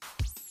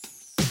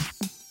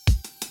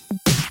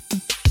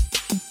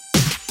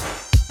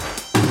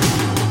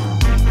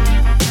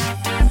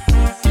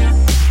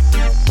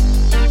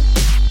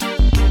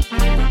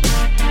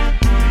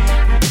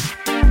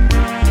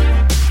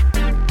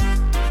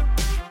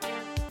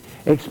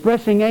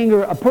Expressing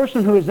anger, a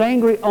person who is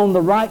angry on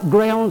the right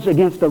grounds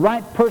against the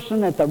right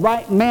person at the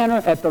right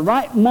manner, at the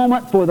right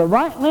moment, for the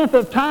right length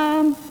of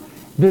time,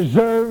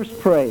 deserves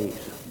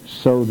praise.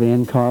 So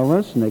then,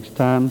 Carlos, next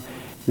time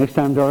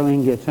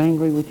Darlene gets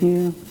angry with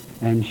you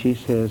and she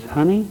says,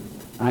 honey,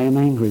 I am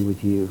angry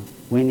with you.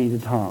 We need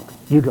to talk.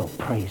 You go,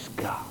 praise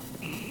God.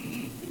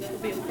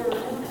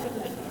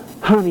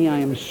 Honey, I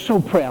am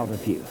so proud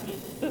of you.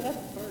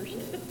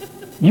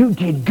 You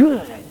did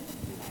good.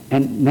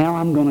 And now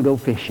I'm going to go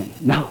fishing.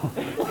 No.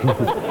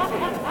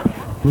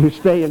 You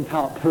stay and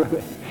talk through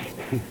it.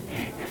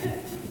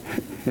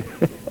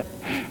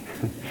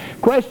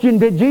 Question,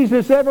 did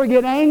Jesus ever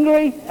get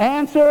angry?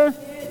 Answer?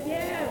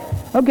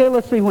 Yes. Okay,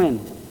 let's see when.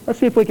 Let's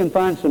see if we can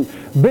find some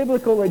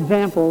biblical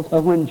examples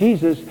of when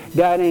Jesus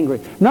got angry.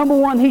 Number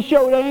one, he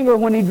showed anger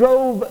when he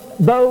drove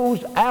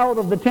those out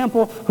of the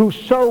temple who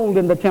sold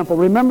in the temple.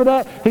 Remember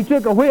that? He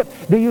took a whip.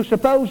 Do you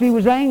suppose he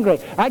was angry?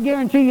 I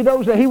guarantee you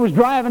those that he was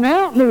driving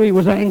out knew he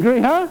was angry,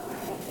 huh?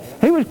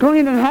 He was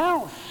cleaning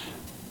house.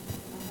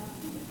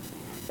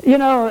 You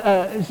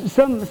know,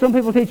 some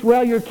people teach,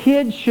 well, your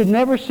kids should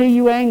never see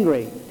you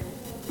angry.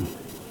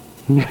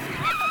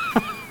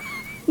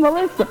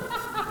 Melissa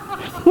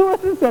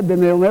said,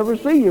 then they'll never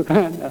see you.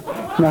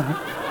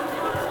 No.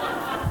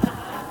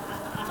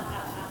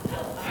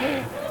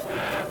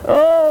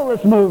 Oh,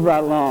 let's move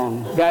right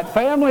along. Got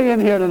family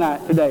in here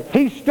today.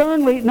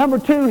 Number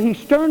two, he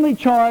sternly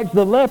charged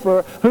the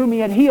leper whom he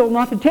had healed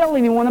not to tell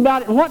anyone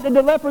about it. And what did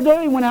the leper do?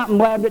 He went out and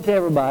blabbed it to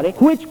everybody,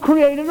 which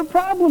created a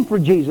problem for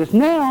Jesus.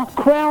 Now,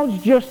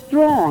 crowds just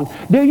throng.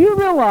 Do you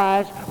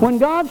realize when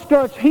God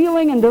starts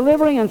healing and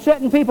delivering and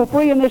setting people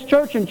free in this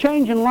church and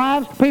changing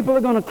lives, people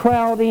are going to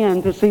crowd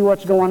in to see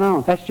what's going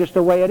on. That's just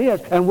the way it is.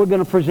 And we're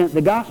going to present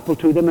the gospel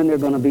to them and they're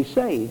going to be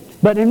saved.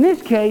 But in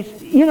this case,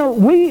 you know,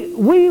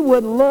 we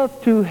would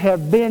love to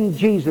have been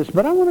Jesus,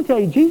 but I want to tell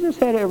you, Jesus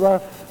had it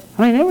rough.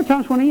 I mean, there were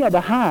times when he had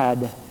to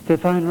hide to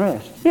find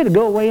rest. He had to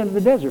go away into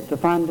the desert to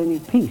find any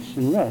peace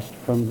and rest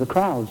from the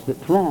crowds that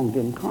thronged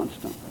him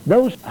constantly.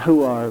 Those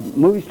who are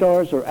movie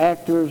stars or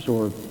actors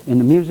or in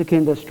the music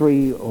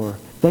industry or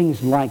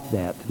things like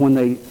that, when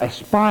they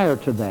aspire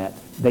to that,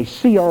 they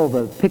see all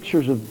the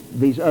pictures of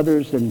these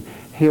others and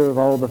hear of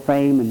all the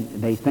fame and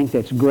they think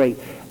that's great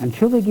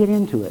until they get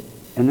into it.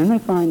 And then they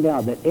find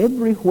out that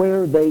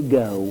everywhere they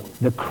go,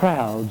 the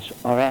crowds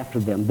are after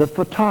them. The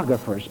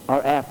photographers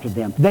are after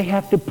them. They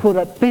have to put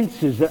up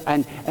fences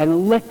and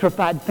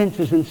electrified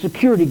fences and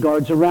security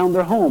guards around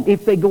their home.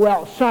 If they go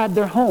outside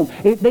their home,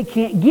 if they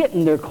can't get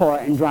in their car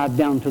and drive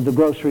down to the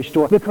grocery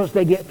store because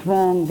they get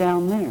thronged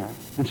down there.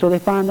 And so they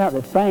find out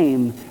that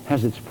fame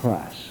has its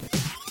price.